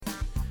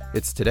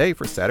It's today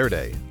for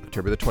Saturday,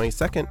 October the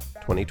 22nd,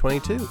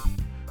 2022.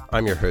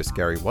 I'm your host,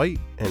 Gary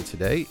White, and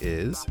today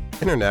is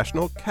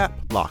International Cap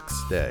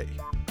Locks Day,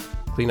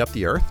 Clean Up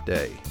the Earth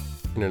Day,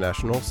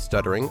 International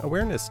Stuttering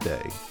Awareness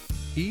Day,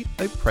 Eat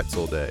a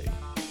Pretzel Day.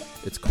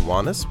 It's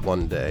Kiwanis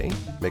One Day,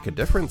 Make a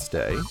Difference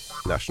Day,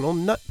 National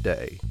Nut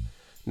Day,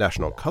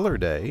 National Color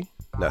Day,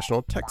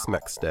 National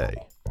Tex-Mex Day,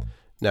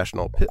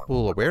 National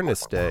Pitbull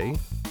Awareness Day,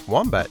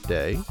 Wombat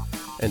Day,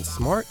 and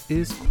Smart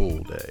is Cool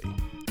Day.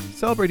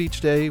 Celebrate each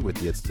day with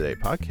the It's Today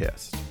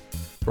podcast.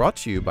 Brought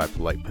to you by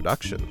Polite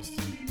Productions.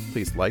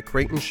 Please like,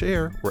 rate, and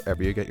share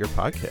wherever you get your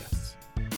podcasts.